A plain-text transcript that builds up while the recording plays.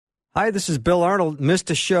Hi, this is Bill Arnold. Missed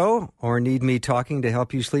a show or need me talking to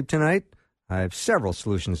help you sleep tonight? I have several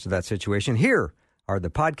solutions to that situation. Here are the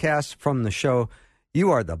podcasts from the show.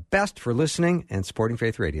 You are the best for listening and supporting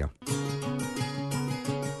Faith Radio.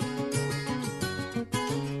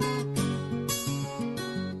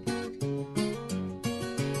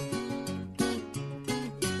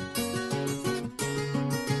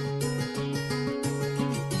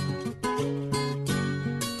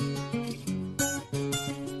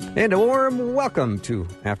 And a warm welcome to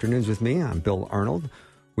Afternoons with me. I'm Bill Arnold.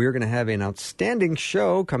 We are going to have an outstanding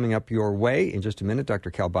show coming up your way in just a minute.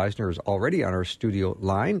 Dr. Cal Beisner is already on our studio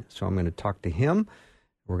line, so I'm going to talk to him.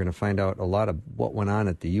 We're going to find out a lot of what went on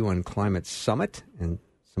at the UN Climate Summit and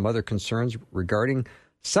some other concerns regarding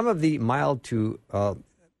some of the mild to,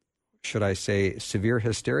 should I say, severe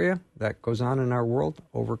hysteria that goes on in our world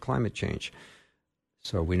over climate change.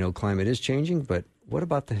 So we know climate is changing, but what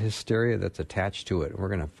about the hysteria that's attached to it? We're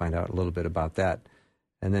going to find out a little bit about that.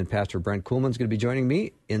 And then Pastor Brent Kuhlman's going to be joining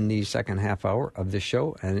me in the second half hour of this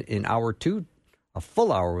show. And in hour two, a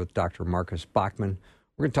full hour with Dr. Marcus Bachman,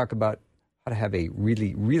 we're going to talk about how to have a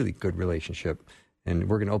really, really good relationship. And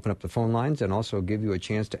we're going to open up the phone lines and also give you a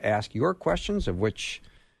chance to ask your questions, of which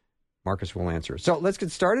Marcus will answer. So let's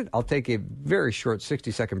get started. I'll take a very short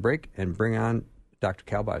 60-second break and bring on Dr.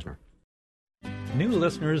 Cal Beisner. New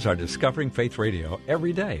listeners are discovering Faith Radio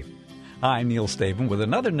every day. I'm Neil Staven with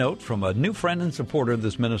another note from a new friend and supporter of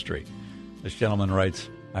this ministry. This gentleman writes,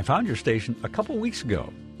 I found your station a couple weeks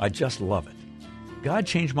ago. I just love it. God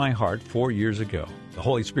changed my heart 4 years ago. The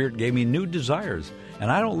Holy Spirit gave me new desires,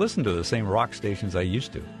 and I don't listen to the same rock stations I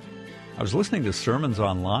used to. I was listening to sermons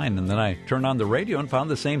online, and then I turned on the radio and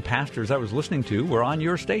found the same pastors I was listening to were on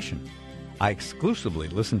your station. I exclusively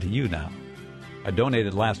listen to you now. I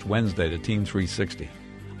donated last Wednesday to Team 360.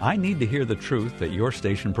 I need to hear the truth that your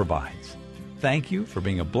station provides. Thank you for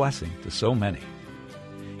being a blessing to so many.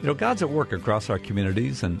 You know, God's at work across our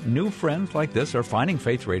communities, and new friends like this are finding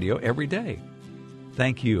Faith Radio every day.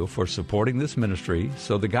 Thank you for supporting this ministry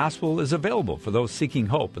so the gospel is available for those seeking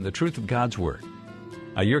hope and the truth of God's Word.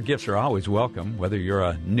 Your gifts are always welcome, whether you're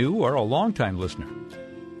a new or a longtime listener.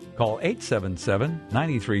 Call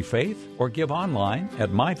 877-93-FAITH or give online at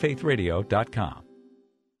myfaithradio.com.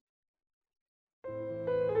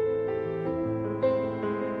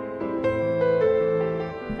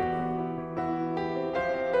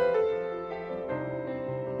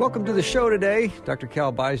 Welcome to the show today. Dr.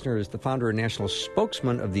 Cal Beisner is the founder and national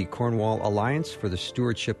spokesman of the Cornwall Alliance for the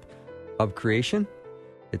Stewardship of Creation.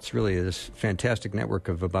 It's really this fantastic network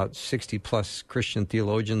of about 60-plus Christian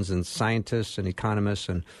theologians and scientists and economists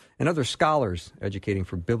and other scholars educating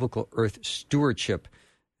for biblical earth stewardship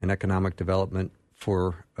and economic development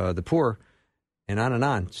for the poor, and on and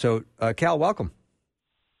on. So, Cal, welcome.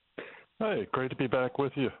 Hey, great to be back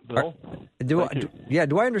with you, Bill. Do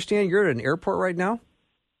I understand you're at an airport right now?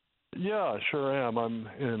 Yeah, I sure am. I'm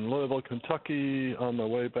in Louisville, Kentucky, on my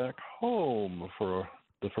way back home for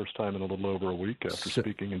the first time in a little over a week after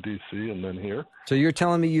speaking in D.C. and then here. So you're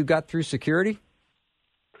telling me you got through security?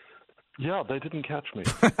 Yeah, they didn't catch me.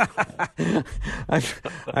 I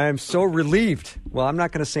am so relieved. Well, I'm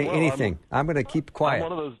not going to say anything. I'm going to keep quiet.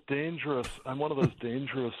 I'm one of those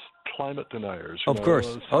dangerous climate deniers. Of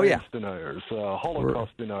course. Oh, yeah. Deniers,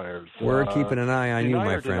 Holocaust deniers. We're keeping an eye on you,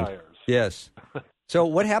 my friend. Deniers. Yes. So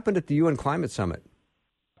what happened at the UN Climate Summit?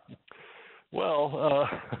 Well,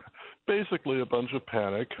 basically a bunch of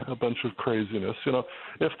panic, a bunch of craziness. You know,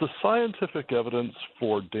 if the scientific evidence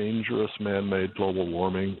for dangerous man-made global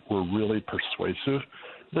warming were really persuasive,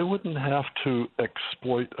 they wouldn't have to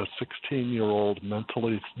exploit a 16-year-old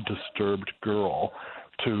mentally disturbed girl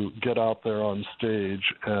to get out there on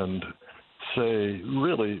stage and say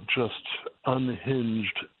really just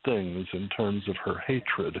unhinged things in terms of her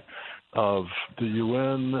hatred of the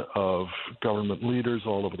UN, of government leaders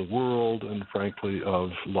all over the world, and frankly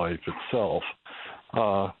of life itself.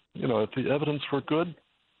 You know, if the evidence were good,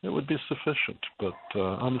 it would be sufficient. But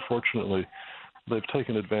unfortunately, they've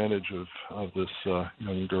taken advantage of this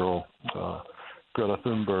young girl, Greta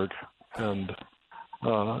Thunberg, and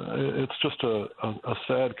it's just a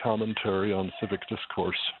sad commentary on civic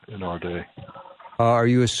discourse in our day. Are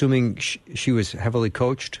you assuming she was heavily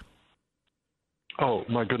coached? Oh,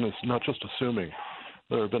 my goodness, not just assuming.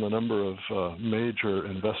 There have been a number of major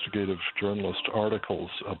investigative journalist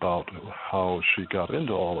articles about how she got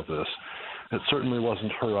into all of this. It certainly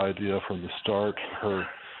wasn't her idea from the start. Her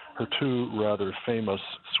two rather famous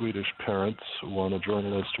Swedish parents, one a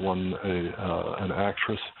journalist, one an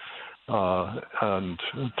actress, and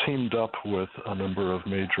teamed up with a number of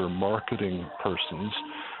major marketing persons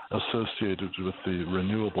associated with the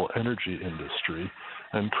renewable energy industry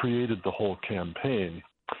and created the whole campaign.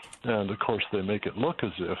 And, of course, they make it look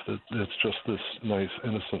as if it's just this nice,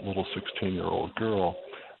 innocent little 16-year-old girl.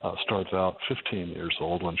 Starts out 15 years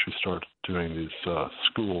old when she started doing these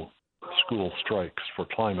school strikes for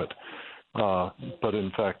climate. But,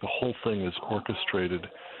 in fact, the whole thing is orchestrated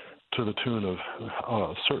to the tune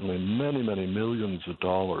of certainly many, many millions of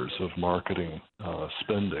dollars of marketing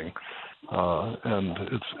spending. And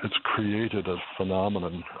it's created a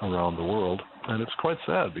phenomenon around the world. And it's quite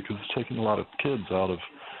sad because it's taking a lot of kids out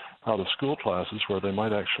of school classes where they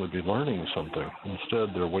might actually be learning something.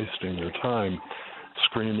 Instead, they're wasting their time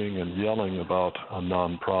screaming and yelling about a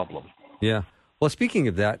non-problem. Yeah. Well, speaking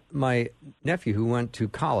of that, my nephew who went to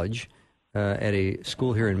college at a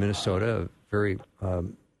school here in Minnesota, a very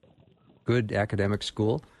good academic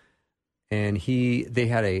school, and they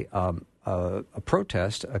had a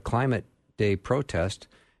protest, a climate day protest,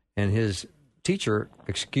 and his teacher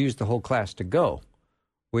excused the whole class to go,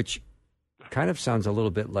 which kind of sounds a little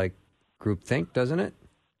bit like groupthink, doesn't it?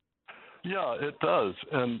 Yeah, it does,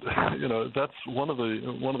 and that's one of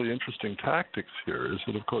the interesting tactics here is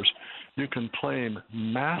that, of course, you can claim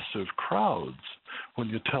massive crowds when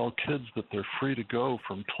you tell kids that they're free to go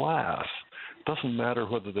from class. It doesn't matter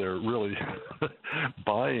whether they're really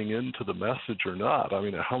buying into the message or not. I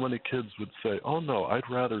mean, how many kids would say, "Oh no, I'd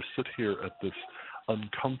rather sit here at this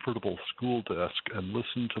uncomfortable school desk and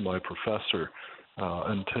listen to my professor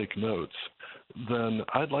and take notes, then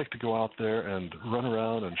I'd like to go out there and run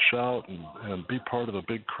around and shout and be part of a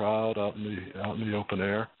big crowd out in the open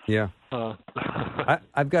air." Yeah.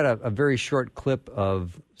 I've got a very short clip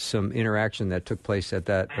of some interaction that took place at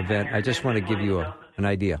that event. I just want to give you an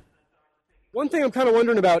idea. One thing I'm kind of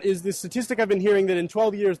wondering about is the statistic I've been hearing that in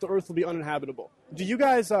 12 years the Earth will be uninhabitable. Do you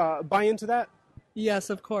guys buy into that? Yes,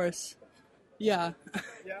 of course. Yeah.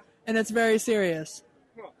 Yeah? And it's very serious.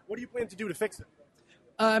 Huh. What do you plan to do to fix it?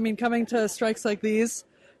 Coming to strikes like these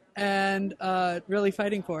and really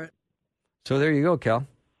fighting for it. So there you go, Cal.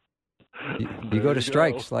 You go to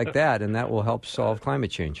strikes like that, and that will help solve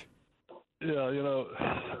climate change. Yeah,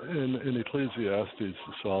 in Ecclesiastes,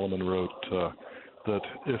 Solomon wrote that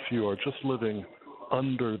if you are just living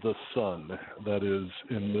under the sun, that is,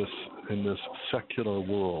 in this secular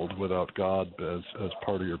world without God as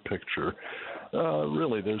part of your picture,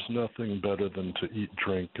 really there's nothing better than to eat,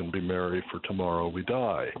 drink, and be merry, for tomorrow we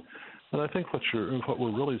die. And I think what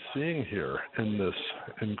we're really seeing here in this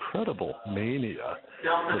incredible mania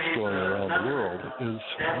that's going around the world is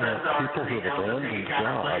people who have abandoned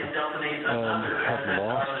God and have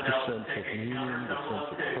lost the sense of meaning, the sense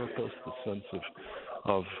of purpose, the sense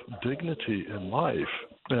of dignity in life.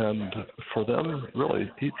 And for them,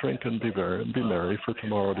 really, eat, drink, and be merry, for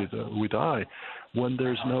tomorrow we die, when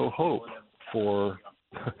there's no hope for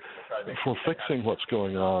fixing what's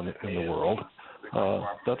going on in the world.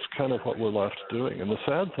 That's kind of what we're left doing. And the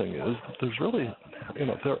sad thing is that there's really,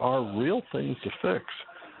 there are real things to fix,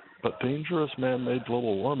 but dangerous man-made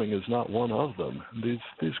global warming is not one of them.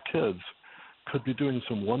 These kids could be doing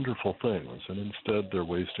some wonderful things, and instead they're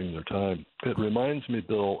wasting their time. It reminds me,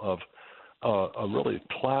 Bill, of a really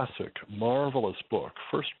classic, marvelous book,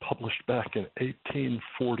 first published back in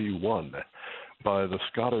 1841 by the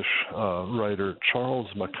Scottish writer Charles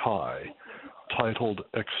Mackay, titled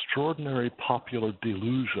Extraordinary Popular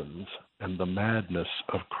Delusions and the Madness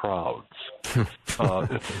of Crowds.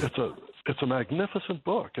 It's a magnificent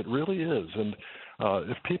book. It really is. And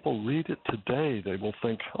if people read it today, they will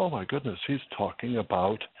think, oh, my goodness, he's talking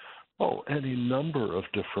about, any number of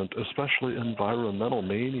different, especially environmental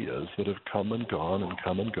manias that have come and gone and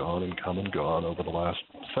come and gone and come and gone over the last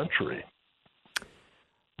century.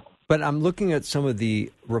 But I'm looking at some of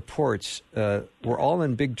the reports. We're all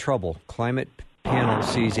in big trouble. Climate panel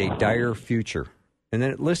sees a dire future. And then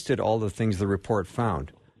it listed all the things the report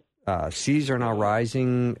found. Seas are now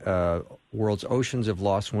rising. World's oceans have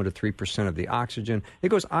lost 1 to 3% of the oxygen. It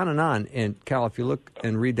goes on. And, Cal, if you look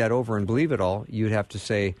and read that over and believe it all, you'd have to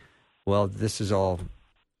say, well, this is all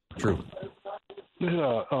true.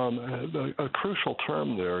 Yeah, a crucial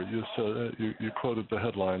term there. You said you quoted the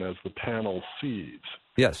headline as the panel sees.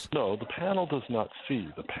 Yes. No, the panel does not see.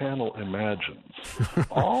 The panel imagines.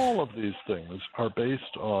 All of these things are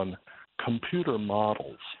based on computer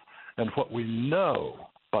models, and what we know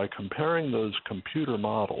by comparing those computer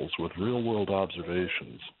models with real-world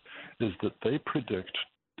observations is that they predict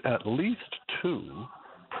at least 2,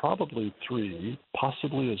 probably 3,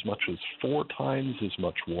 possibly as much as 4 times as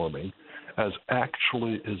much warming as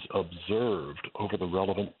actually is observed over the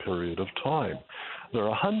relevant period of time. There are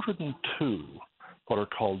 102 what are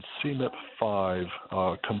called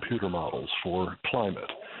CMIP-5 computer models for climate.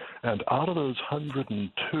 And out of those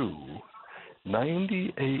 102,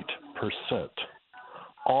 98%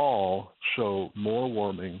 all show more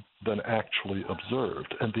warming than actually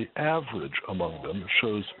observed. And the average among them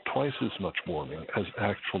shows twice as much warming as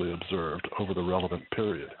actually observed over the relevant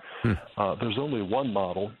period. There's only one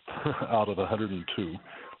model out of the 102.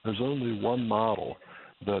 There's only one model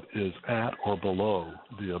that is at or below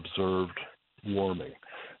the observed warming.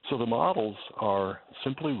 So the models are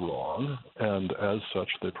simply wrong, and as such,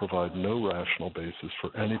 they provide no rational basis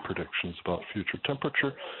for any predictions about future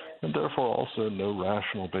temperature, and therefore also no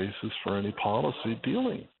rational basis for any policy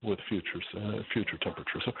dealing with future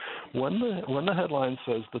temperature. So when the headline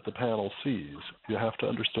says that the panel sees, you have to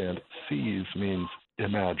understand sees means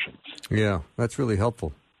imagines. Yeah, that's really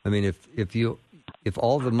helpful. I mean, if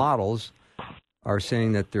all the models are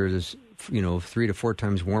saying that there's 3 to 4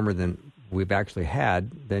 times warmer than we've actually had,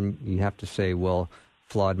 then you have to say, well,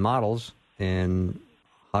 flawed models, and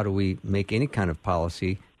how do we make any kind of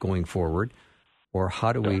policy going forward, or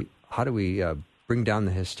how do we bring down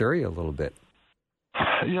the hysteria a little bit?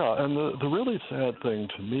 Yeah, and the really sad thing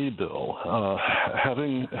to me, Bill,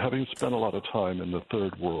 having spent a lot of time in the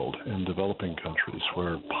third world, in developing countries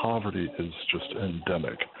where poverty is just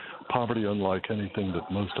endemic, poverty unlike anything that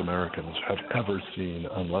most Americans have ever seen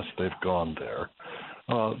unless they've gone there.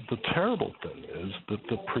 The terrible thing is that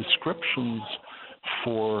the prescriptions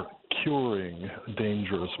for curing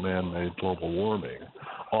dangerous man-made global warming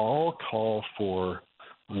all call for,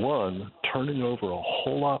 one, turning over a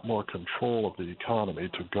whole lot more control of the economy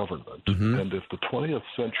to government. Mm-hmm. And if the 20th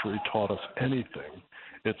century taught us anything,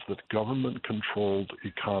 it's that government-controlled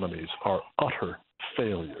economies are utter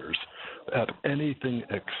failures at anything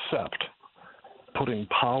except putting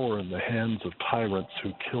power in the hands of tyrants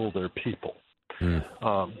who kill their people.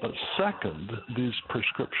 But second, these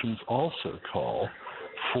prescriptions also call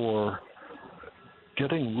for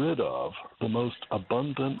getting rid of the most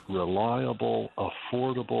abundant, reliable,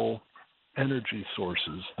 affordable energy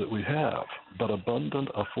sources that we have. But abundant,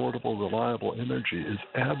 affordable, reliable energy is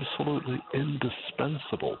absolutely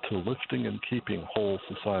indispensable to lifting and keeping whole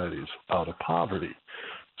societies out of poverty.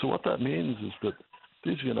 So what that means is that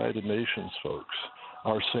these United Nations folks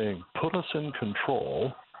are saying, put us in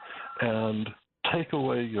control and take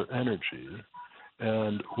away your energy,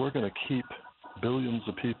 and we're going to keep billions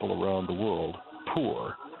of people around the world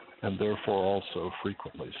poor, and therefore also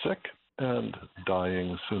frequently sick and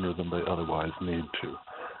dying sooner than they otherwise need to.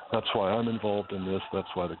 That's why I'm involved in this. That's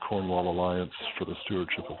why the Cornwall Alliance for the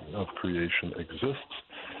Stewardship of Creation exists.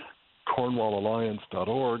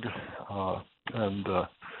 CornwallAlliance.org, and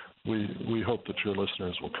we hope that your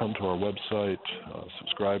listeners will come to our website,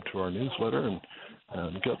 subscribe to our newsletter, and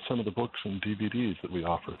get some of the books and DVDs that we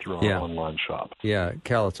offer through our online shop. Yeah,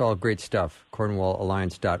 Cal, it's all great stuff.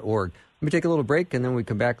 CornwallAlliance.org. Let me take a little break, and then we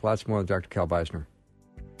come back. Lots more with Dr. Cal Beisner.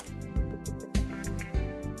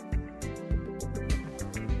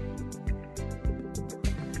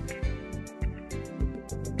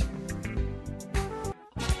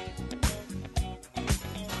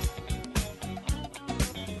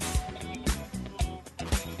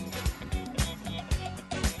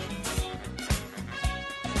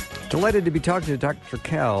 Delighted to be talking to Dr.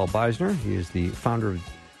 Cal Beisner. He is the founder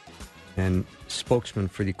and spokesman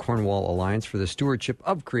for the Cornwall Alliance for the Stewardship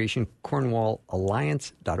of Creation,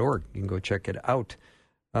 cornwallalliance.org. You can go check it out.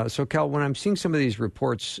 So, Cal, when I'm seeing some of these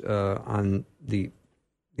reports on the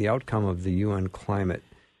outcome of the UN climate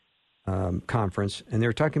conference, and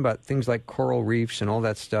they're talking about things like coral reefs and all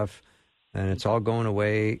that stuff, and it's all going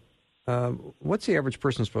away, what's the average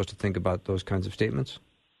person supposed to think about those kinds of statements?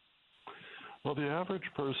 Well, the average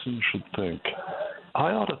person should think,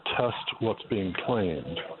 I ought to test what's being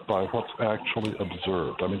claimed by what's actually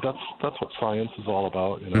observed. I mean, that's what science is all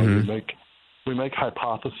about. You know, mm-hmm. we make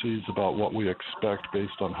hypotheses about what we expect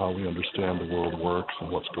based on how we understand the world works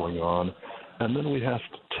and what's going on, and then we have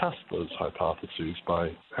to test those hypotheses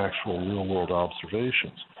by actual real-world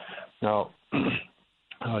observations. Now,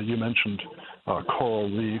 you mentioned coral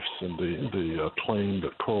reefs and the claim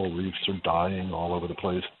that coral reefs are dying all over the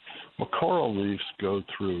place. Well, coral reefs go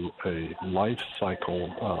through a life cycle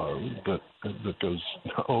that goes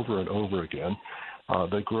over and over again.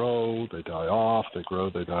 They grow, they die off, they grow,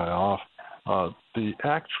 they die off. The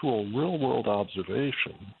actual real-world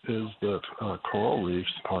observation is that coral reefs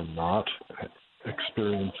are not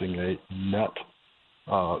experiencing a net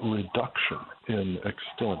reduction in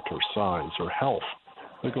extent or size or health.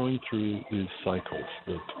 They're going through these cycles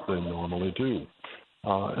that they normally do.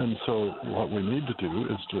 And so what we need to do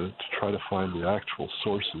is to try to find the actual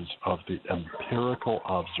sources of the empirical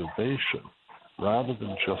observation rather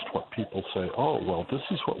than just what people say, oh, well, this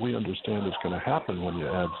is what we understand is going to happen when you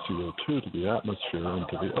add CO2 to the atmosphere and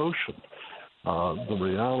to the ocean. The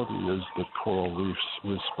reality is that coral reefs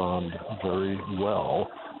respond very well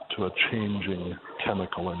to a changing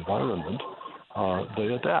chemical environment. They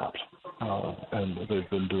adapt, and they've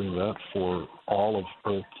been doing that for all of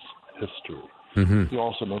Earth's history. You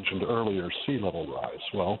also mentioned earlier sea level rise.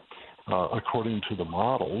 Well, according to the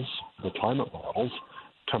models, the climate models,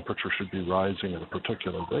 temperature should be rising at a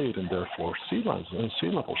particular rate, and therefore sea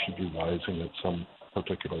level should be rising at some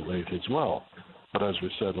particular rate as well. But as we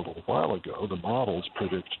said a little while ago, the models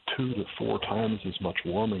predict 2 to 4 times as much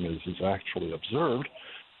warming as is actually observed,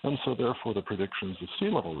 and so therefore the predictions of sea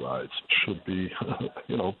level rise should be,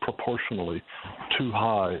 proportionally too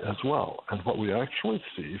high as well. And what we actually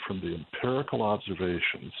see from the empirical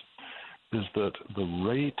observations is that the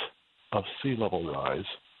rate of sea level rise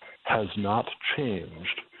has not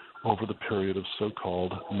changed over the period of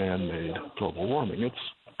so-called man-made global warming. It's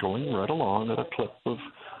going right along at a clip of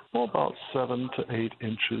about 7 to 8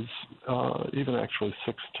 inches, even actually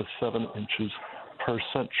 6 to 7 inches per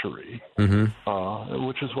century,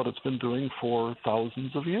 which is what it's been doing for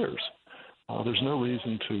thousands of years. There's no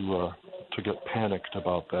reason to get panicked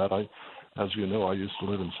about that. As you know, I used to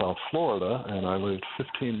live in South Florida, and I lived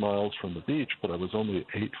 15 miles from the beach, but I was only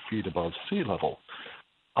 8 feet above sea level.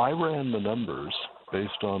 I ran the numbers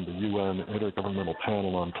based on the UN Intergovernmental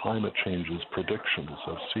Panel on Climate Change's predictions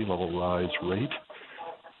of sea level rise rate.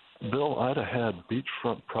 Bill, I'd have had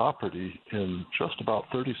beachfront property in just about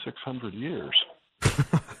 3,600 years.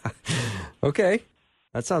 Okay,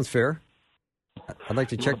 that sounds fair. I'd like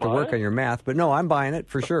to check the work on your math, but no, I'm buying it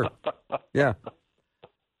for sure. Yeah.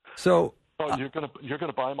 So you're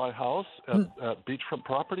gonna buy my house at beachfront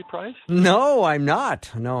property price? No, I'm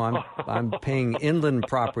not. No, I'm paying inland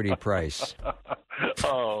property price.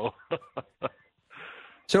 Oh.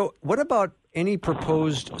 So what about any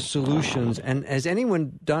proposed solutions? And has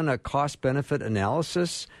anyone done a cost-benefit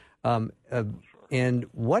analysis? And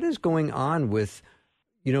what is going on with,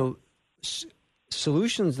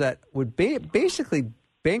 solutions that would basically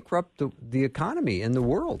bankrupt the economy and the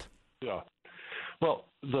world? Yeah. Well,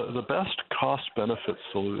 the best cost-benefit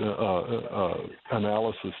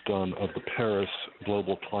analysis done of the Paris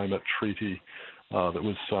Global Climate Treaty that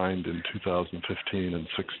was signed in 2015 and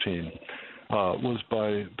 16 was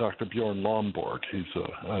by Dr. Bjorn Lomborg. He's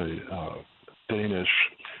a Danish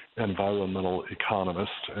environmental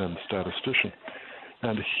economist and statistician.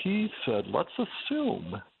 And he said, let's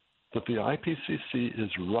assume that the IPCC is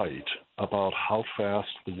right about how fast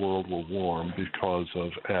the world will warm because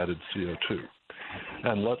of added CO2.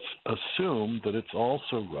 And let's assume that it's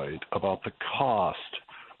also right about the cost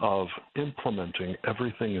of implementing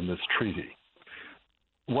everything in this treaty.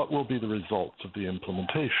 What will be the results of the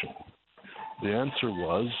implementation? The answer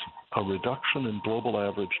was a reduction in global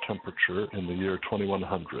average temperature in the year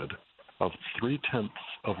 2100 of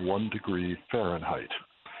 0.3 degrees Fahrenheit.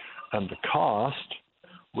 And the cost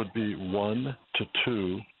would be $1 to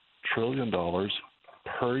 $2 trillion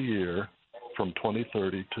per year from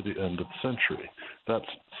 2030 to the end of the century. That's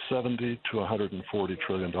 $70 to $140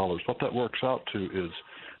 trillion. What that works out to is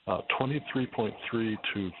 23.3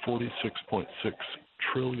 to 46.6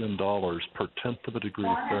 trillion dollars per 0.1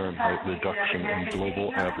 degree Fahrenheit reduction in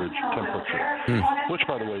global average temperature, which,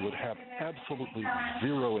 by the way, would have absolutely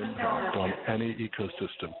zero impact on any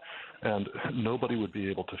ecosystem, and nobody would be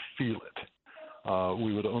able to feel it.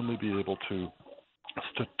 We would only be able to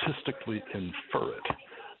statistically infer it.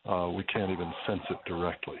 We can't even sense it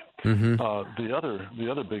directly. The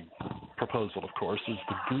other big proposal, of course, is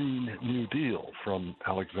the Green New Deal from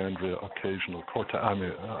Alexandria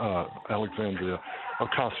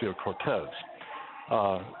Ocasio-Cortez.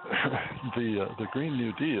 The Green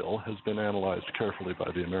New Deal has been analyzed carefully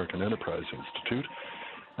by the American Enterprise Institute,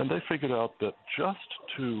 and they figured out that just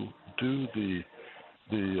to do the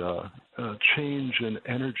change in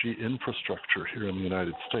energy infrastructure here in the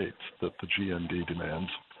United States that the GND demands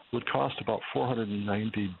would cost about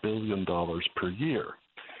 $490 billion per year.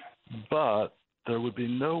 But there would be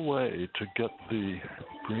no way to get the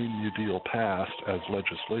Green New Deal passed as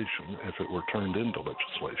legislation, if it were turned into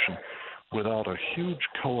legislation, without a huge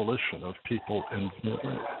coalition of people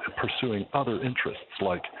pursuing other interests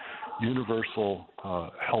like universal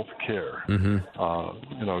health care,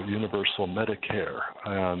 universal Medicare,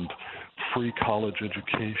 and free college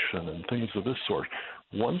education and things of this sort.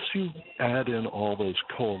 Once you add in all those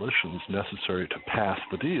coalitions necessary to pass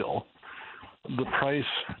the deal, the price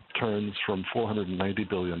turns from $490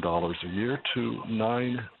 billion a year to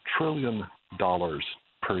 $9 trillion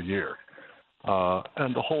per year.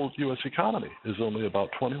 And the whole U.S. economy is only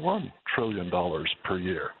about $21 trillion per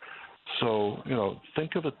year. So,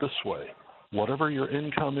 think of it this way. Whatever your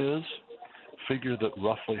income is, figure that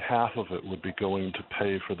roughly half of it would be going to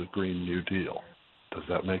pay for the Green New Deal. Does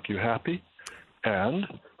that make you happy? And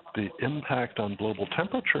the impact on global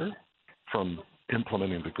temperature from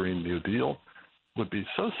implementing the Green New Deal would be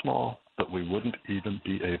so small that we wouldn't even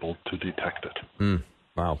be able to detect it.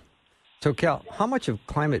 Wow. So, Cal, how much of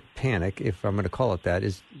climate panic, if I'm going to call it that,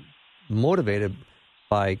 is motivated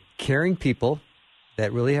by caring people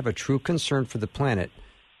that really have a true concern for the planet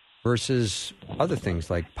versus other things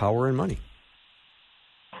like power and money?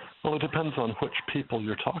 Well, it depends on which people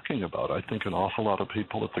you're talking about. I think an awful lot of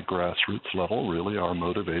people at the grassroots level really are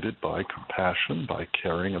motivated by compassion, by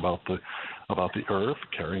caring about the earth,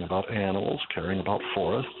 caring about animals, caring about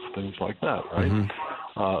forests, things like that, right?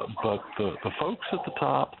 Mm-hmm. But the folks at the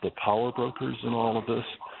top, the power brokers in all of this,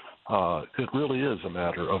 it really is a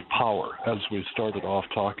matter of power. As we started off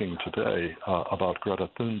talking today about Greta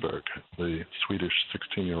Thunberg, the Swedish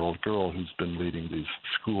 16-year-old girl who's been leading these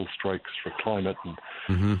school strikes for climate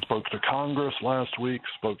and spoke to Congress last week,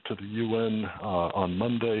 spoke to the UN on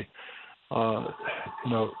Monday. Her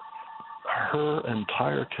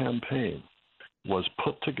entire campaign was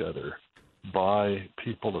put together by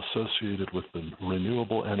people associated with the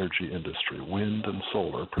renewable energy industry, wind and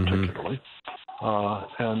solar particularly,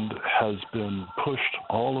 and has been pushed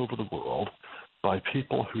all over the world by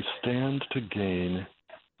people who stand to gain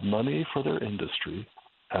money for their industry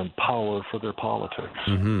and power for their politics.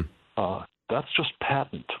 That's just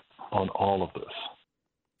patent on all of this.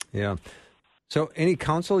 Yeah. So any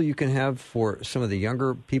counsel you can have for some of the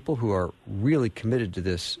younger people who are really committed to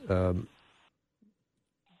this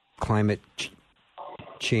climate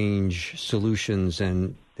change solutions,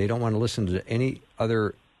 and they don't want to listen to any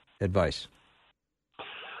other advice?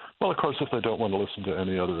 Well, of course, if they don't want to listen to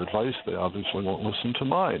any other advice, they obviously won't listen to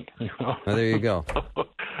mine. Oh, there you go.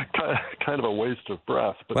 Kind of a waste of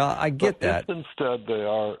breath. But, well, I get that. If instead they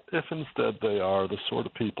are the sort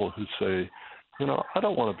of people who say, I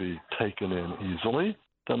don't want to be taken in easily,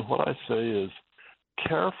 then what I say is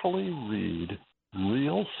carefully read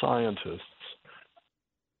real scientists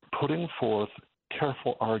putting forth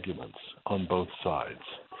careful arguments on both sides.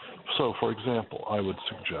 So, for example, I would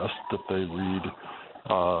suggest that they read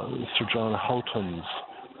Sir John Houghton's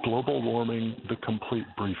Global Warming, The Complete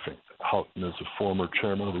Briefing. Houghton is a former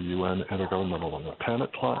chairman of the UN Intergovernmental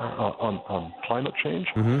on Climate Change.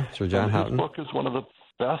 Sir John Houghton. His book is one of the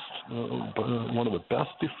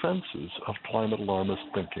best defenses of climate alarmist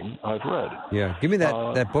thinking I've read. Yeah, give me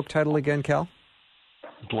that book title again, Cal.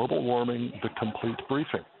 Global Warming, The Complete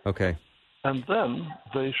Briefing. Okay. And then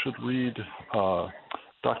they should read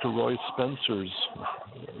Dr. Roy Spencer's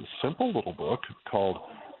simple little book called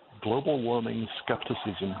Global Warming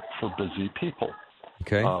Skepticism for Busy People,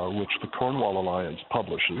 which the Cornwall Alliance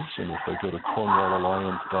publishes. And if they go to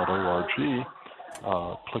cornwallalliance.org,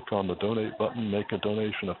 click on the donate button, make a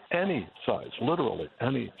donation of any size, literally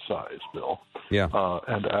any size, Bill,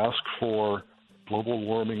 and ask for Global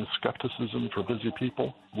Warming Skepticism for Busy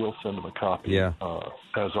People, we'll send them a copy as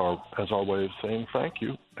our way of saying thank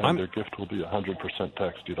you, and their gift will be 100%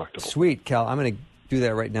 tax deductible. Sweet, Cal. I'm going to do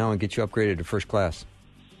that right now and get you upgraded to first class.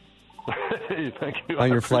 Hey, thank you.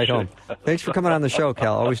 On your flight home. Thanks for coming on the show,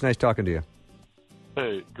 Cal. Always nice talking to you.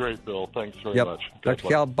 Hey, great, Bill. Thanks very much. Dr.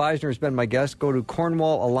 Cal Beisner has been my guest. Go to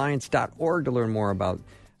cornwallalliance.org to learn more about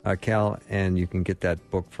Cal, and you can get that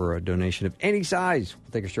book for a donation of any size.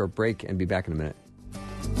 We'll take a short break and be back in a minute.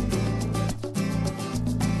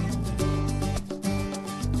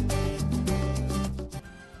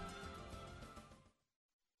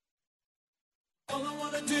 All I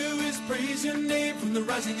want to do is praise your name, from the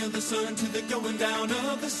rising of the sun to the going down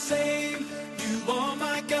of the same. You are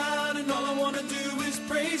my God, and all I want to do is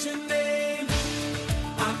praise your name.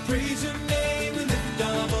 I praise your name and lift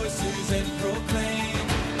our voices and proclaim.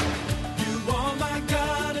 You are my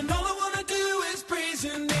God, and all I want to do is praise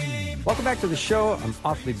your name. Welcome back to the show. I'm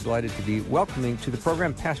awfully delighted to be welcoming to the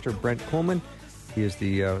program Pastor Brent Coleman. He is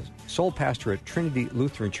the sole pastor at Trinity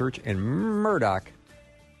Lutheran Church in Murdoch,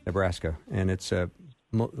 Nebraska. And it's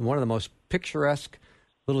one of the most picturesque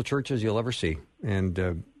little churches you'll ever see.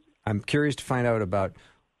 And I'm curious to find out about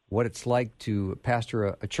what it's like to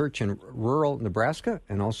pastor a church in rural Nebraska,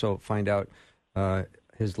 and also find out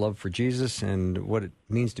his love for Jesus and what it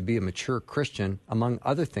means to be a mature Christian, among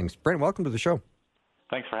other things. Brent, welcome to the show.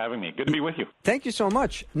 Thanks for having me. Good to be with you. Thank you so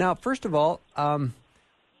much. Now, first of all,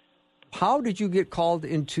 how did you get called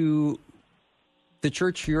into the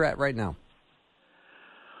church you're at right now?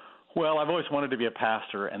 Well, I've always wanted to be a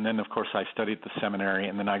pastor, and then, of course, I studied at the seminary,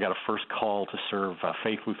 and then I got a first call to serve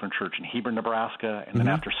Faith Lutheran Church in Hebron, Nebraska, and then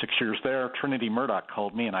after 6 years there, Trinity Murdoch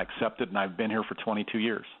called me, and I accepted, and I've been here for 22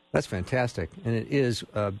 years. That's fantastic, and it is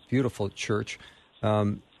a beautiful church.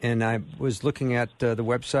 And I was looking at the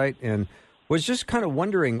website and was just kind of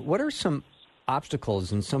wondering, what are some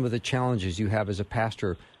obstacles and some of the challenges you have as a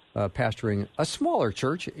pastor pastoring a smaller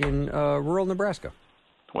church in rural Nebraska?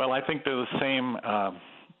 Well, I think they're the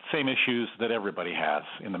same issues that everybody has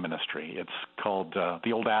in the ministry. It's called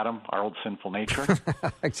the old Adam, our old sinful nature.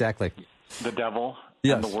 Exactly. The devil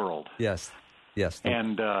Yes. and the world. Yes.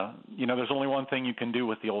 And, there's only one thing you can do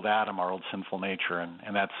with the old Adam, our old sinful nature,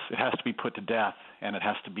 and that's it has to be put to death, and it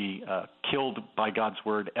has to be killed by God's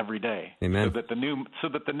word every day. Amen. So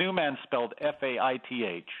that the new man, spelled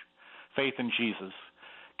Faith, faith in Jesus,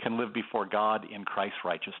 can live before God in Christ's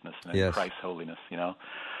righteousness and in Christ's holiness,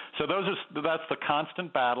 So that's the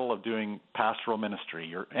constant battle of doing pastoral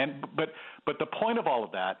ministry. But the point of all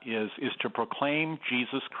of that is to proclaim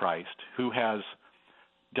Jesus Christ, who has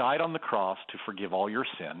died on the cross to forgive all your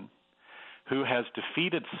sin, who has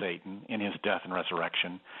defeated Satan in his death and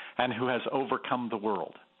resurrection, and who has overcome the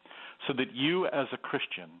world, so that you as a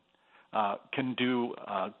Christian can do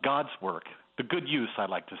God's work. The good use, I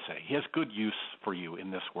like to say. He has good use for you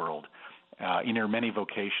in this world, in your many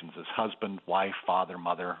vocations as husband, wife, father,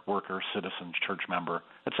 mother, worker, citizen, church member,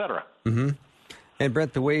 etc. Mm-hmm. And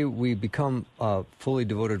Brent, the way we become fully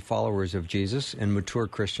devoted followers of Jesus and mature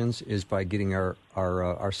Christians is by getting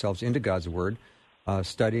ourselves into God's Word,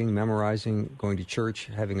 studying, memorizing, going to church,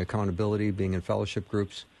 having accountability, being in fellowship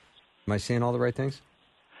groups. Am I saying all the right things?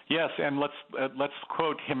 Yes, and let's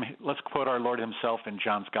quote him. Let's quote our Lord Himself in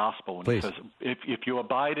John's Gospel when Please. He says, "If you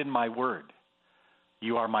abide in my word,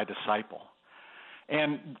 you are my disciple."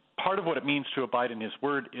 And part of what it means to abide in His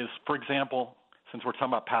word is, for example, since we're talking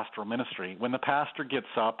about pastoral ministry, when the pastor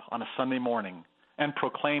gets up on a Sunday morning and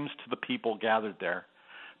proclaims to the people gathered there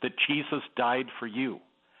that Jesus died for you,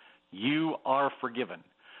 you are forgiven.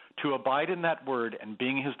 To abide in that word and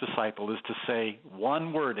being His disciple is to say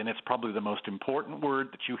one word, and it's probably the most important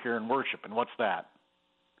word that you hear in worship. And what's that?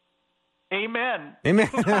 Amen. Amen.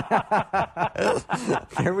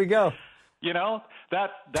 There we go.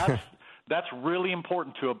 That's really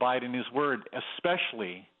important, to abide in His word,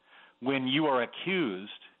 especially when you are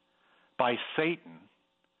accused by Satan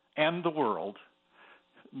and the world.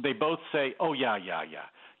 They both say, oh, yeah.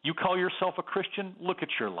 You call yourself a Christian? Look at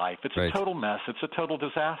your life. It's Right. a total mess. It's a total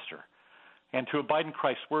disaster. And to abide in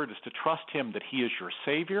Christ's word is to trust Him that He is your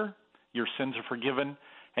Savior, your sins are forgiven,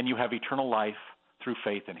 and you have eternal life through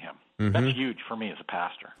faith in Him. Mm-hmm. That's huge for me as a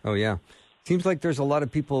pastor. Oh, yeah. Seems like there's a lot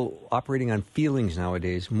of people operating on feelings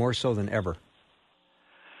nowadays, more so than ever.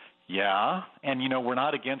 Yeah, and we're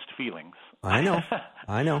not against feelings. I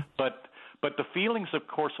know. But the feelings, of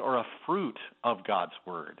course, are a fruit of God's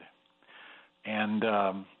word. And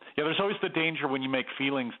there's always the danger when you make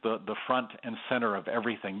feelings the front and center of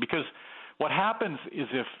everything, because what happens is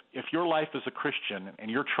if your life as a Christian and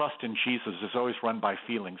your trust in Jesus is always run by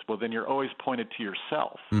feelings, well, then you're always pointed to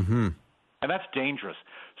yourself. Mm-hmm. And that's dangerous.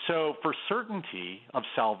 So for certainty of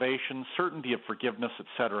salvation, certainty of forgiveness,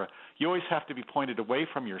 etc., you always have to be pointed away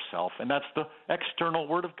from yourself, and that's the external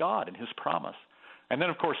word of God and His promise. And then,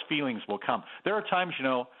 of course, feelings will come. There are times,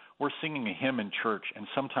 we're singing a hymn in church, and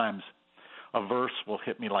sometimes a verse will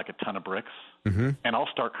hit me like a ton of bricks, and I'll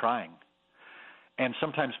start crying. And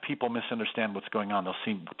sometimes people misunderstand what's going on. They'll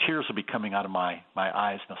see tears will be coming out of my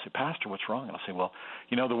eyes, and they'll say, "Pastor, what's wrong?" And I'll say, well,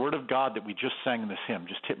 the word of God that we just sang in this hymn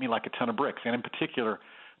just hit me like a ton of bricks. And in particular,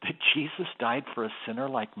 that Jesus died for a sinner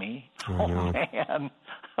like me. Oh, man.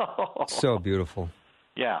 So beautiful.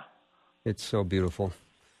 Yeah. It's so beautiful.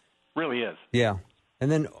 Really is. Yeah.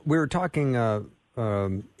 And then we were talking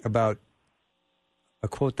about a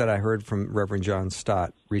quote that I heard from Reverend John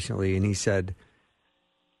Stott recently, and he said,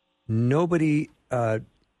 nobody,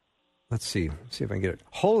 let's see if I can get it.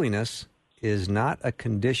 Holiness is not a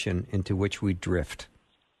condition into which we drift.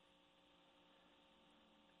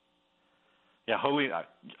 Yeah,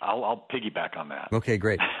 I'll piggyback on that. Okay,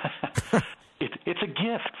 great. It's a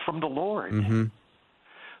gift from the Lord. Mm-hmm.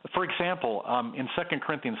 For example, in 2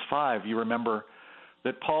 Corinthians 5, you remember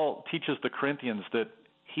that Paul teaches the Corinthians that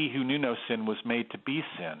He who knew no sin was made to be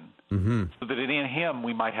sin, so that in Him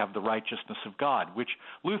we might have the righteousness of God, which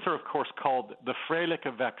Luther, of course, called the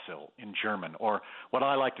Freiliche Wechsel in German, or what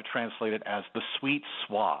I like to translate it as the sweet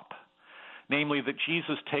swap, namely that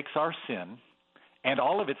Jesus takes our sin and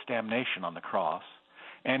all of its damnation on the cross,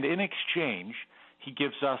 and in exchange, He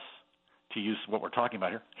gives us, to use what we're talking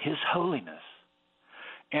about here, His holiness.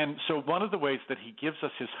 And so one of the ways that he gives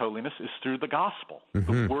us his holiness is through the gospel,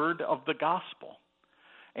 the word of the gospel.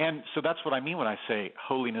 And so that's what I mean when I say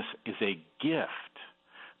holiness is a gift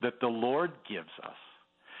that the Lord gives us.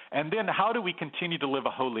 And then how do we continue to live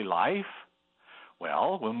a holy life?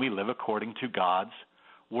 Well, when we live according to God's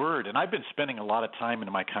word. And I've been spending a lot of time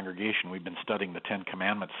in my congregation. We've been studying the Ten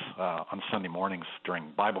Commandments on Sunday mornings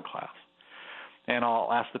during Bible class. And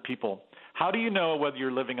I'll ask the people, how do you know whether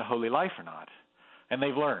you're living a holy life or not? And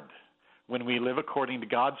they've learned when we live according to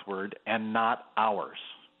God's word and not ours.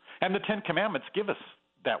 And the Ten Commandments give us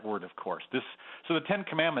that word, of course. So the Ten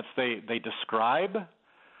Commandments, they describe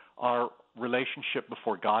our relationship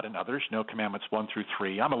before God and others. You know, Commandments 1 through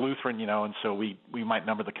 3. I'm a Lutheran, and so we might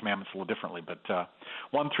number the commandments a little differently. But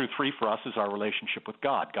 1 through 3 for us is our relationship with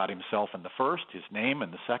God. God himself in the first, his name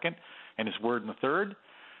in the second, and his word in the third.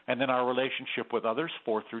 And then our relationship with others,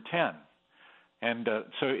 4 through 10. And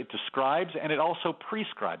so it describes and it also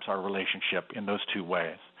prescribes our relationship in those two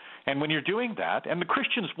ways. And when you're doing that, and the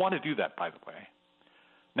Christians want to do that, by the way,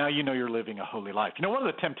 now you know you're living a holy life. You know, one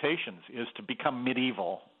of the temptations is to become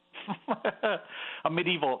medieval, a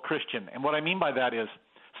medieval Christian. And what I mean by that is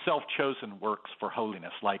self-chosen works for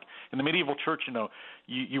holiness. Like in the medieval church,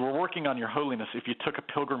 you were working on your holiness if you took a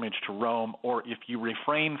pilgrimage to Rome or if you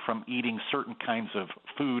refrained from eating certain kinds of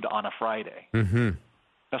food on a Friday. Mm-hmm.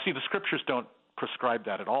 Now, see, the scriptures don't prescribe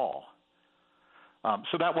that at all.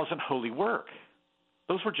 So that wasn't holy work.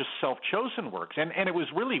 Those were just self-chosen works. And it was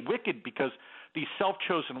really wicked because these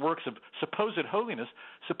self-chosen works of supposed holiness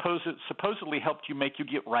supposedly helped you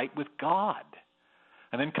get right with God.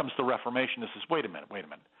 And then comes the Reformation that says, wait a minute.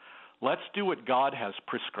 Let's do what God has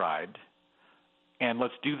prescribed, and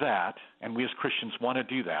let's do that, and we as Christians want to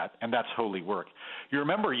do that, and that's holy work. You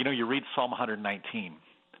remember, you read Psalm 119.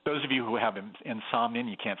 Those of you who have insomnia and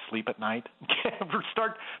you can't sleep at night,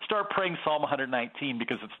 start praying Psalm 119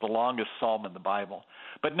 because it's the longest psalm in the Bible.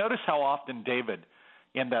 But notice how often David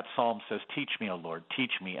in that psalm says, teach me, O Lord,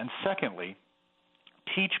 teach me. And secondly,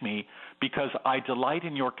 teach me because I delight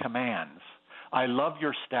in your commands. I love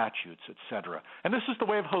your statutes, etc. And this is the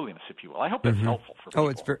way of holiness, if you will. I hope that's helpful for people.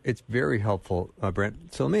 Oh, it's very helpful,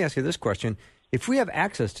 Brent. So let me ask you this question. If we have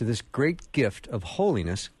access to this great gift of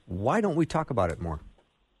holiness, why don't we talk about it more?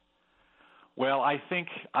 Well, I think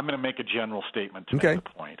I'm going to make a general statement to make the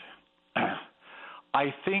point.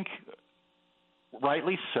 I think,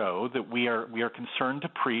 rightly so, that we are concerned to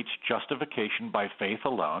preach justification by faith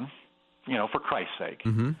alone, for Christ's sake.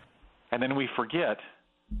 Mm-hmm. And then we forget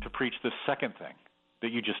to preach this second thing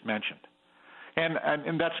that you just mentioned.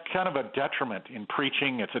 And that's kind of a detriment in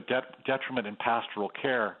preaching. It's a detriment in pastoral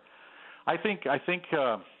care. I think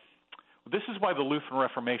this is why the Lutheran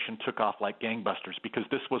Reformation took off like gangbusters, because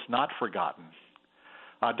this was not forgotten.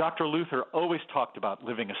 Dr. Luther always talked about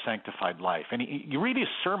living a sanctified life. And you read his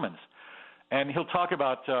sermons, and he'll talk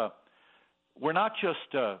about we're not just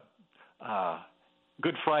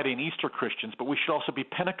Good Friday and Easter Christians, but we should also be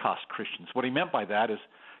Pentecost Christians. What he meant by that is,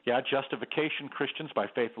 justification Christians by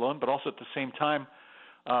faith alone, but also at the same time,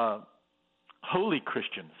 holy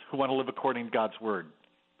Christians who want to live according to God's word,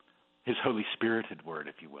 his Holy Spirited word,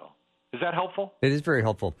 if you will. Is that helpful? It is very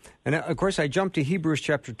helpful. And, of course, I jumped to Hebrews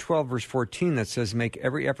chapter 12, verse 14, that says, make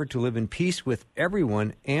every effort to live in peace with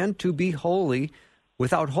everyone and to be holy.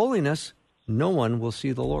 Without holiness, no one will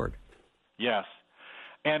see the Lord. Yes.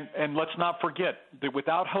 And let's not forget that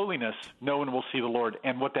without holiness, no one will see the Lord.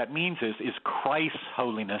 And what that means is Christ's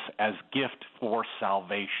holiness as gift for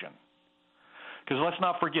salvation. Because let's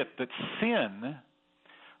not forget that sin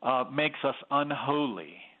makes us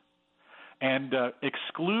unholy and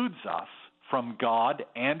excludes us from God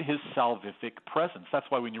and his salvific presence. That's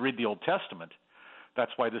why when you read the Old Testament,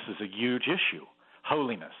 that's why this is a huge issue,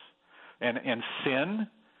 holiness. And sin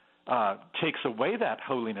takes away that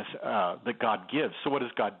holiness that God gives. So what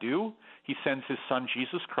does God do? He sends his son,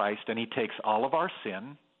 Jesus Christ, and he takes all of our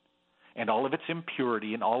sin and all of its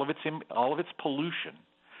impurity and all of its pollution.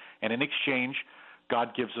 And in exchange,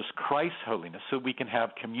 God gives us Christ's holiness so we can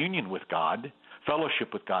have communion with God,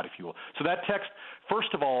 fellowship with God, if you will. So that text,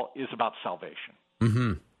 first of all, is about salvation.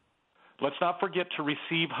 Mm-hmm. Let's not forget to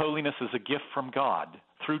receive holiness as a gift from God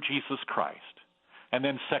through Jesus Christ. And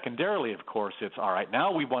then secondarily, of course, it's, all right,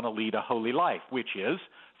 now we want to lead a holy life, which is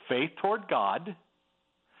faith toward God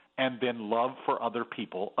and then love for other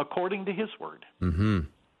people according to his word. Mm-hmm.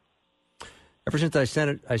 Ever since I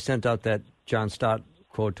sent out that John Stott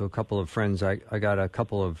quote to a couple of friends, I got a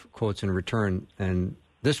couple of quotes in return, and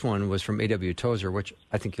this one was from A.W. Tozer, which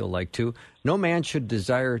I think you'll like too. No man should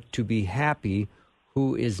desire to be happy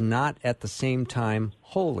who is not at the same time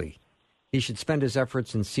holy. He should spend his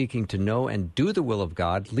efforts in seeking to know and do the will of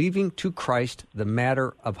God, leaving to Christ the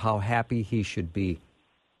matter of how happy he should be.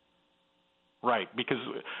 Right, because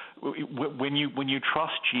when you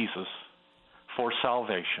trust Jesus for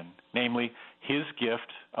salvation, namely his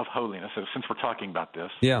gift of holiness, so since we're talking about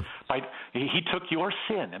this, he took your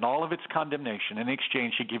sin and all of its condemnation. In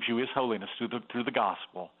exchange, he gives you his holiness through the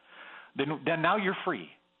gospel. Then now you're free.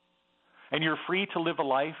 And you're free to live a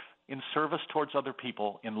life in service towards other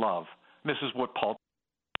people in love. And this is what Paul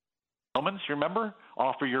Romans, you remember?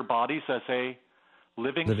 Offer your bodies as a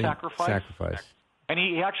living sacrifice. And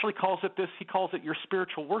he actually calls it this. He calls it your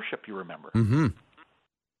spiritual worship, you remember. Mm-hmm.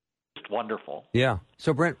 It's wonderful. Yeah.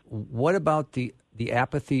 So, Brent, what about the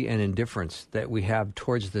apathy and indifference that we have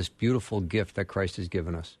towards this beautiful gift that Christ has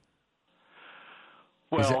given us?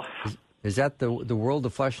 Well, is that the world, the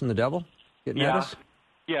flesh, and the devil getting at us?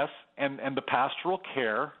 Yes, and the pastoral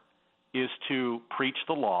care is to preach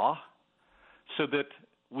the law so that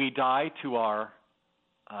we die to our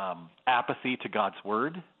apathy to God's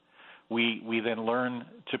word. We then learn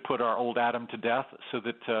to put our old Adam to death so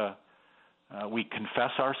that we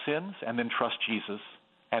confess our sins and then trust Jesus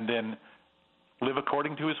and then live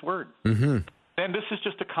according to his word. Mm-hmm. And this is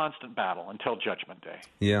just a constant battle until Judgment Day.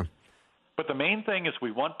 Yeah. But the main thing is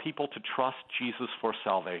we want people to trust Jesus for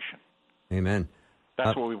salvation. Amen.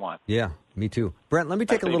 That's what we want. Yeah, me too. Brent, let me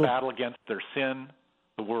take a little battle against their sin,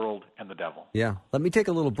 the world, and the devil. Yeah. Let me take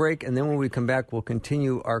a little break, and then when we come back, we'll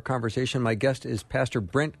continue our conversation. My guest is Pastor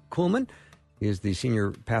Brent Kuhlman. He is the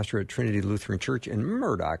senior pastor at Trinity Lutheran Church in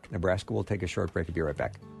Murdock, Nebraska. We'll take a short break and be right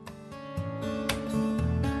back.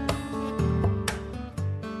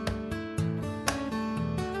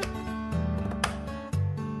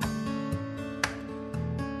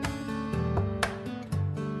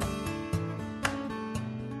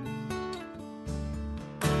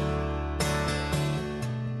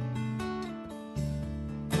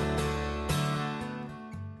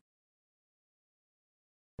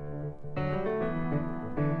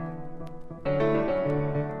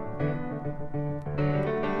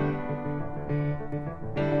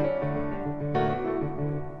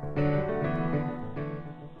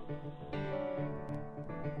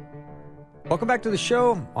 Welcome back to the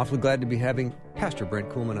show. Awfully glad to be having Pastor Brent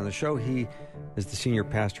Kuhlman on the show. He is the senior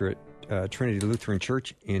pastor at Trinity Lutheran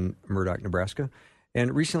Church in Murdock, Nebraska.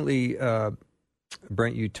 And recently,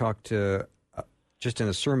 Brent, you talked just in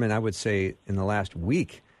a sermon, I would say, in the last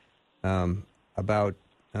week about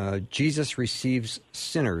Jesus receives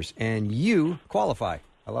sinners, and you qualify.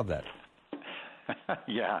 I love that.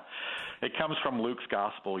 Yeah. It comes from Luke's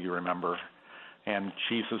gospel, you remember. And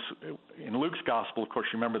Jesus, in Luke's gospel, of course,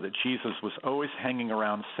 you remember that Jesus was always hanging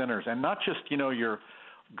around sinners, and not just, your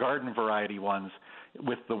garden variety ones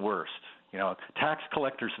with the worst. Tax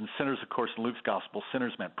collectors and sinners, of course, in Luke's gospel,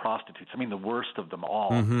 sinners meant prostitutes. I mean, the worst of them all.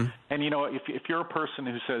 Mm-hmm. And, if you're a person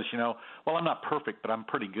who says, well, I'm not perfect, but I'm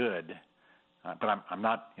pretty good, but I'm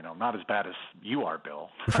not, not as bad as you are, Bill.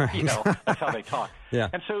 Right. That's how they talk. Yeah.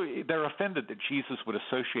 And so they're offended that Jesus would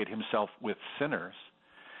associate himself with sinners.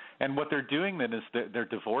 And what they're doing then is they're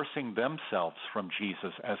divorcing themselves from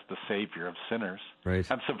Jesus as the Savior of sinners. Right.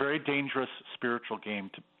 That's a very dangerous spiritual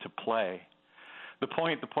game to play. The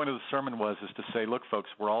point of the sermon is to say, look,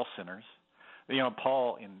 folks, we're all sinners.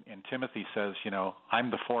 Paul in Timothy says,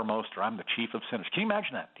 I'm the foremost, or I'm the chief of sinners. Can you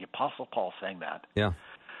imagine that? The Apostle Paul saying that. Yeah.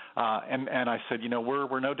 And I said,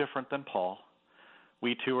 we're no different than Paul.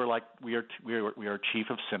 We too are like we are chief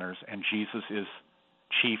of sinners, and Jesus is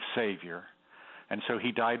chief Savior. And so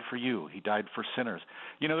he died for you. He died for sinners.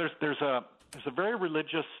 There's a very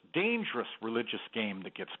dangerous religious game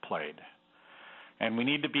that gets played. And we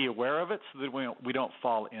need to be aware of it so that we don't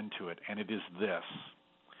fall into it. And it is this,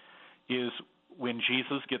 is when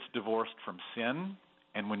Jesus gets divorced from sin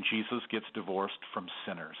and when Jesus gets divorced from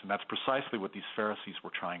sinners. And that's precisely what these Pharisees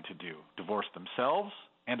were trying to do, divorce themselves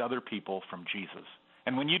and other people from Jesus.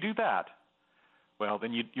 And when you do that, well,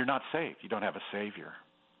 then you're not saved. You don't have a Savior.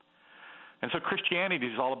 And so Christianity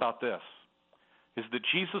is all about this, is that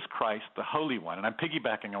Jesus Christ, the Holy One, and I'm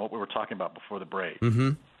piggybacking on what we were talking about before the break,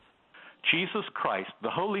 Mm-hmm. Jesus Christ, the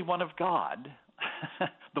Holy One of God,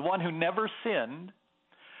 the one who never sinned,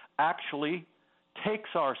 actually takes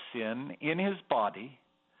our sin in his body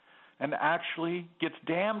and actually gets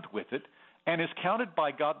damned with it and is counted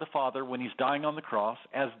by God the Father when he's dying on the cross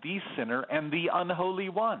as the sinner and the unholy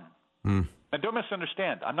one. Mm. Now, don't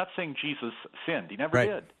misunderstand. I'm not saying Jesus sinned. He never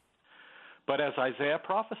did. But as Isaiah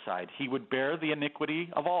prophesied, he would bear the iniquity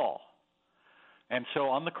of all. And so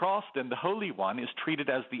on the cross, then, the Holy One is treated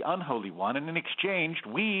as the unholy one, and in exchange,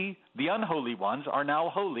 we, the unholy ones, are now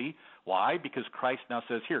holy. Why? Because Christ now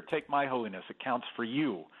says, here, take my holiness. It counts for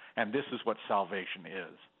you, and this is what salvation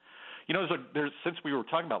is. You know, since we were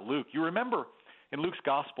talking about Luke, you remember in Luke's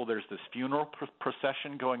gospel there's this funeral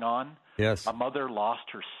procession going on? Yes. A mother lost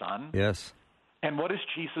her son. Yes. And what does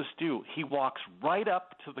Jesus do? He walks right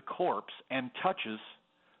up to the corpse and touches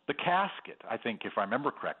the casket, I think, if I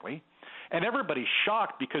remember correctly. And everybody's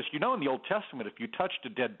shocked because, you know, in the Old Testament, if you touched a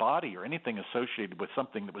dead body or anything associated with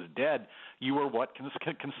something that was dead, you were what?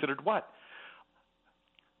 Considered what?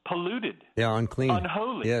 Polluted. Yeah, unclean.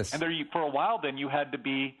 Unholy. Yes. And for a while then you had to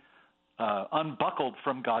be unbuckled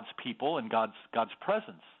from God's people and God's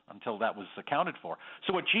presence until that was accounted for.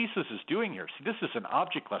 So what Jesus is doing here, see, this is an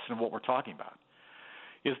object lesson of what we're talking about,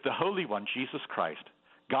 is the Holy One, Jesus Christ,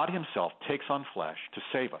 God himself takes on flesh to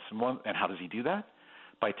save us. And how does he do that?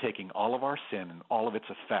 By taking all of our sin and all of its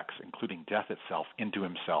effects, including death itself, into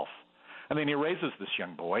himself. And then he raises this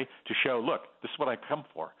young boy to show, look, this is what I come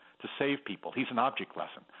for, to save people. He's an object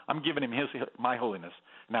lesson. I'm giving him my holiness.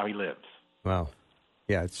 Now he lives. Wow.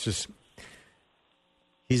 Yeah, it's just,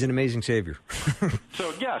 he's an amazing Savior.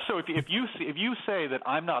 So if you say that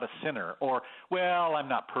I'm not a sinner, or, well, I'm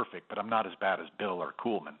not perfect, but I'm not as bad as Bill or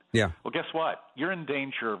Kuhlman. Yeah. Well, guess what? You're in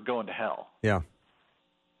danger of going to hell. Yeah.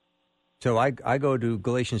 So I go to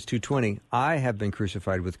Galatians 2:20. I have been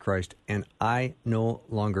crucified with Christ, and I no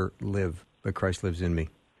longer live, but Christ lives in me.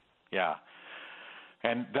 Yeah.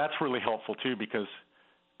 And that's really helpful, too, because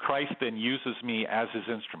Christ then uses me as his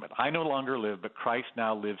instrument. I no longer live, but Christ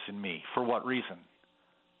now lives in me. For what reason?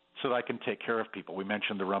 So that I can take care of people. We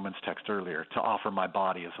mentioned the Romans text earlier, to offer my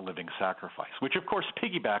body as a living sacrifice, which, of course,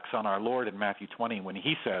 piggybacks on our Lord in Matthew 20 when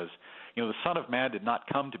he says, you know, the Son of Man did not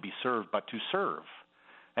come to be served, but to serve,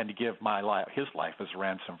 and to give his life as a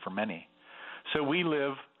ransom for many. So we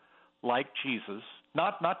live like Jesus,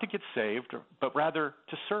 not to get saved, but rather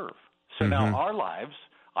to serve. So now our lives,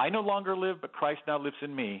 I no longer live, but Christ now lives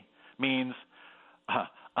in me, means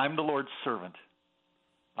I'm the Lord's servant.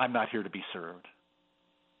 I'm not here to be served.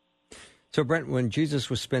 So, Brent, when Jesus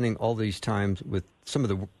was spending all these times with some of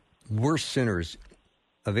the worst sinners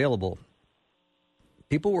available,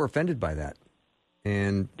 people were offended by that.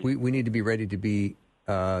 And we need to be ready to be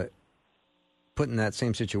put in that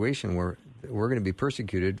same situation where we're going to be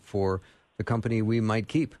persecuted for the company we might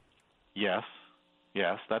keep. Yes,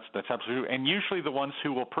 that's absolutely. And usually the ones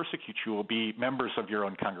who will persecute you will be members of your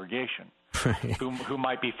own congregation, who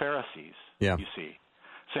might be Pharisees, you see.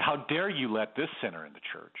 So how dare you let this sinner in the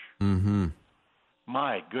church? Mm-hmm.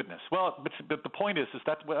 My goodness. Well, but the point is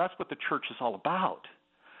that's what the church is all about.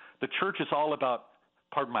 The church is all about,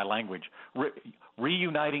 pardon my language,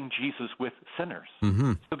 reuniting Jesus with sinners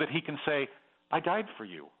so that he can say, I died for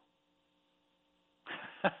you.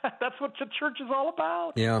 That's what the church is all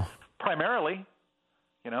about. Yeah. Primarily,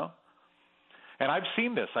 you know. And I've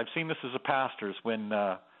seen this. As a pastor when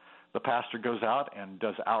the pastor goes out and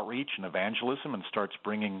does outreach and evangelism and starts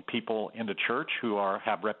bringing people into church who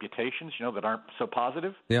have reputations, you know, that aren't so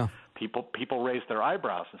positive. Yeah. People raise their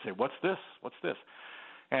eyebrows and say, "What's this? What's this?"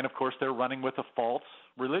 And of course, they're running with a false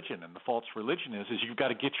religion, and the false religion is you've got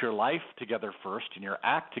to get your life together first and your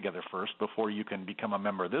act together first before you can become a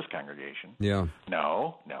member of this congregation. Yeah.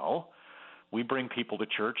 No. We bring people to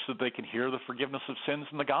church so they can hear the forgiveness of sins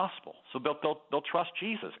in the gospel. So they'll trust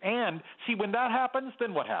Jesus. And see, when that happens,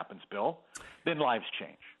 then what happens, Bill? Then lives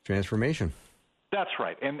change. Transformation. That's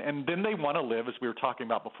right. And then they want to live, as we were talking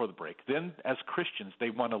about before the break. Then as Christians, they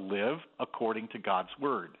want to live according to God's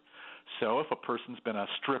word. So if a person's been a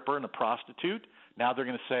stripper and a prostitute, now they're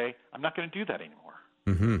going to say, I'm not going to do that anymore.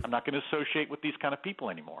 Mm-hmm. I'm not going to associate with these kind of people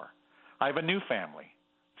anymore. I have a new family.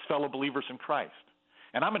 It's fellow believers in Christ.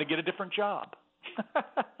 And I'm going to get a different job.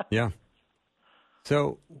 Yeah.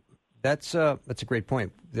 So that's a great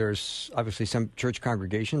point. There's obviously some church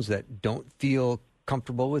congregations that don't feel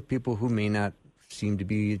comfortable with people who may not seem to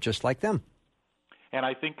be just like them. And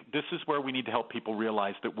I think this is where we need to help people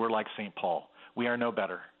realize that we're like St. Paul. We are no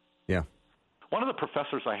better. Yeah. One of the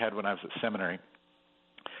professors I had when I was at seminary,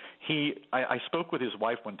 I spoke with his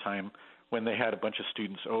wife one time when they had a bunch of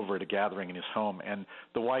students over at a gathering in his home, and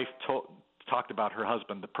the wife talked about her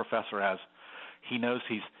husband, the professor, as he knows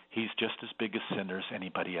he's just as big a sinner as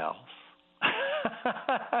anybody else.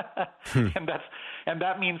 And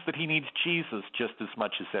that means that he needs Jesus just as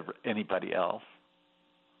much as anybody else.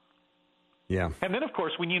 Yeah. And then, of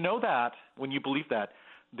course, when you know that, when you believe that,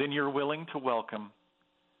 then you're willing to welcome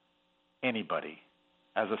anybody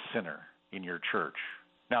as a sinner in your church.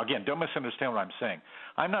 Now, again, don't misunderstand what I'm saying.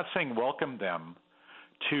 I'm not saying welcome them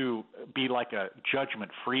to be like a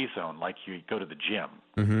judgment-free zone, like you go to the gym.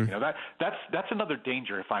 Mm-hmm. You know, that's another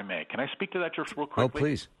danger, if I may. Can I speak to that just real quickly? Oh,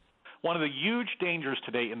 please. One of the huge dangers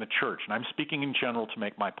today in the church, and I'm speaking in general to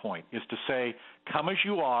make my point, is to say, come as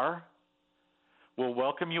you are, we'll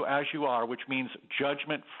welcome you as you are, which means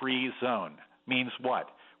judgment-free zone. Means what?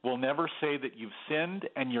 We'll never say that you've sinned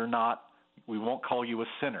and you're not, we won't call you a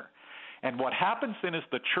sinner. And what happens then is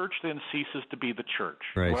the church then ceases to be the church.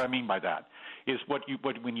 Right. What I mean by that is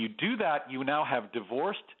when you do that, you now have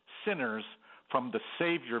divorced sinners from the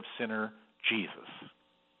Savior of sinner, Jesus.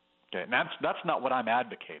 Okay, and that's not what I'm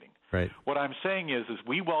advocating. Right. What I'm saying is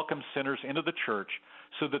we welcome sinners into the church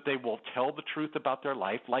so that they will tell the truth about their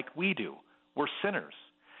life like we do. We're sinners.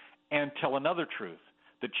 And tell another truth,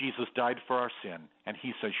 that Jesus died for our sin, and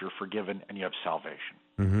he says you're forgiven and you have salvation.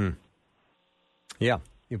 Mm-hmm. Yeah.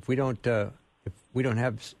 If we don't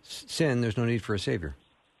have sin, there's no need for a Savior.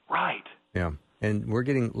 Right. Yeah. And we're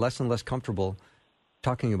getting less and less comfortable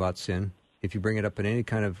talking about sin. If you bring it up in any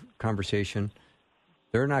kind of conversation,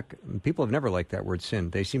 people have never liked that word sin.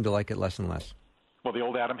 They seem to like it less and less. Well, the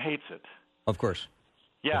old Adam hates it. Of course.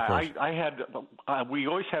 Yeah, of course. we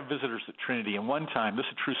always have visitors at Trinity, and one time, this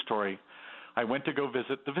is a true story, I went to go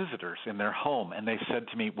visit the visitors in their home, and they said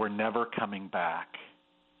to me, we're never coming back.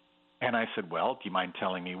 And I said, well, do you mind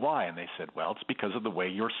telling me why? And they said, well, it's because of the way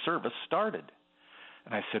your service started.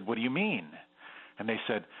 And I said, what do you mean? And they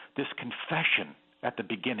said, this confession at the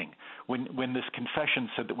beginning, when this confession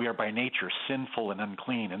said that we are by nature sinful and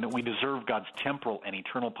unclean and that we deserve God's temporal and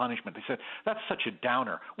eternal punishment, they said, that's such a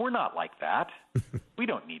downer. We're not like that. We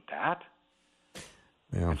don't need that.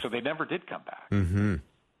 Yeah. And so they never did come back. Mm-hmm.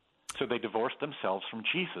 So they divorced themselves from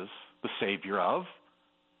Jesus, the Savior of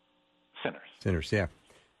sinners. Sinners, yeah.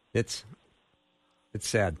 It's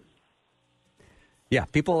sad. Yeah,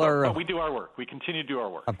 people are... But we do our work. We continue to do our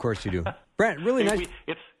work. Of course you do. Brent, really nice...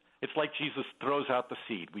 It's like Jesus throws out the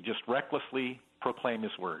seed. We just recklessly proclaim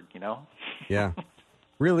his word, you know? Yeah.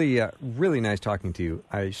 Really, really nice talking to you.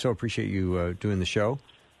 I so appreciate you doing the show,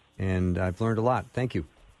 and I've learned a lot. Thank you.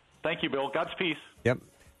 Thank you, Bill. God's peace. Yep.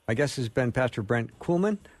 My guest has been Pastor Brent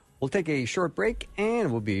Kuhlman. We'll take a short break,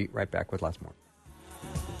 and we'll be right back with lots more.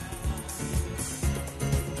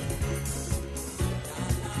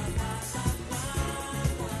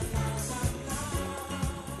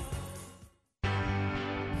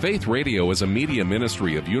 Faith Radio is a media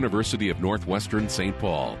ministry of University of Northwestern St.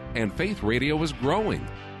 Paul, and Faith Radio is growing.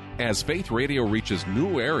 As Faith Radio reaches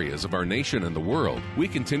new areas of our nation and the world, we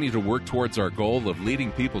continue to work towards our goal of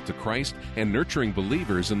leading people to Christ and nurturing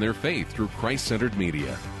believers in their faith through Christ-centered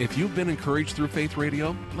media. If you've been encouraged through Faith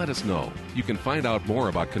Radio, let us know. You can find out more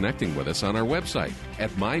about connecting with us on our website at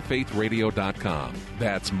myfaithradio.com.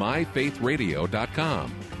 That's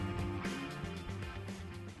myfaithradio.com.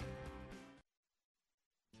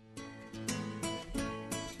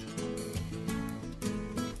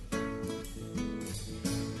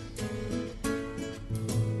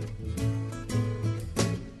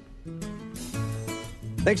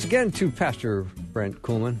 Thanks again to Pastor Brent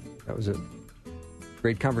Kuhlman. That was a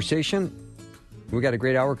great conversation. We got a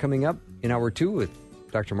great hour coming up in hour 2 with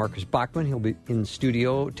Dr. Marcus Bachman. He'll be in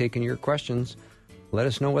studio taking your questions. Let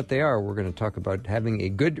us know what they are. We're going to talk about having a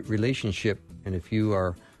good relationship. And if you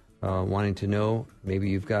are wanting to know, maybe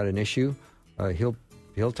you've got an issue, he'll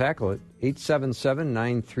tackle it.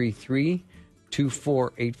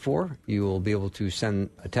 877-933-2484. You will be able to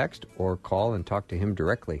send a text or call and talk to him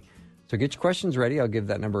directly. So get your questions ready. I'll give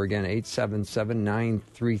that number again,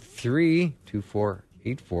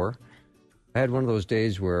 877-933-2484. I had one of those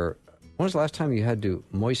days where, when was the last time you had to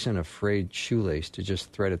moisten a frayed shoelace to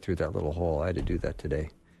just thread it through that little hole? I had to do that today.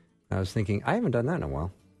 I was thinking, I haven't done that in a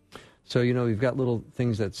while. So, you've got little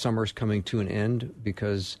things that summer's coming to an end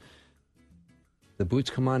because the boots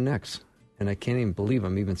come on next. And I can't even believe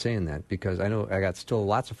I'm even saying that because I know I got still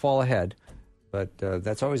lots of fall ahead. But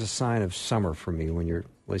that's always a sign of summer for me when you're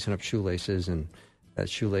lacing up shoelaces and that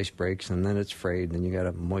shoelace breaks and then it's frayed and then you got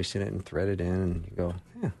to moisten it and thread it in and you go,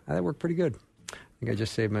 yeah, that worked pretty good. I think I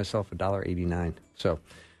just saved myself $1.89. So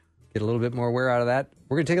get a little bit more wear out of that.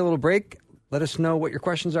 We're going to take a little break. Let us know what your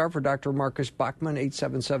questions are for Dr. Marcus Bachman,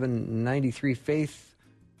 877-93-FAITH.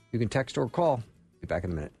 You can text or call. Be back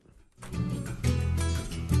in a minute.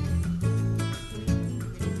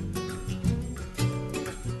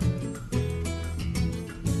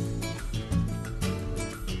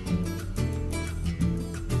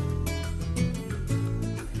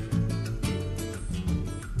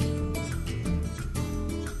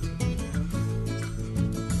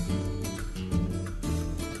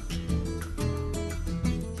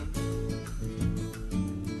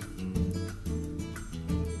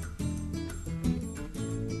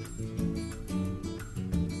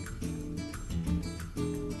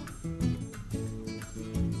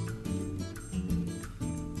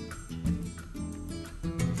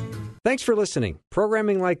 Thanks for listening.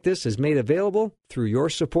 Programming like this is made available through your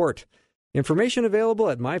support. Information available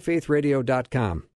at myfaithradio.com.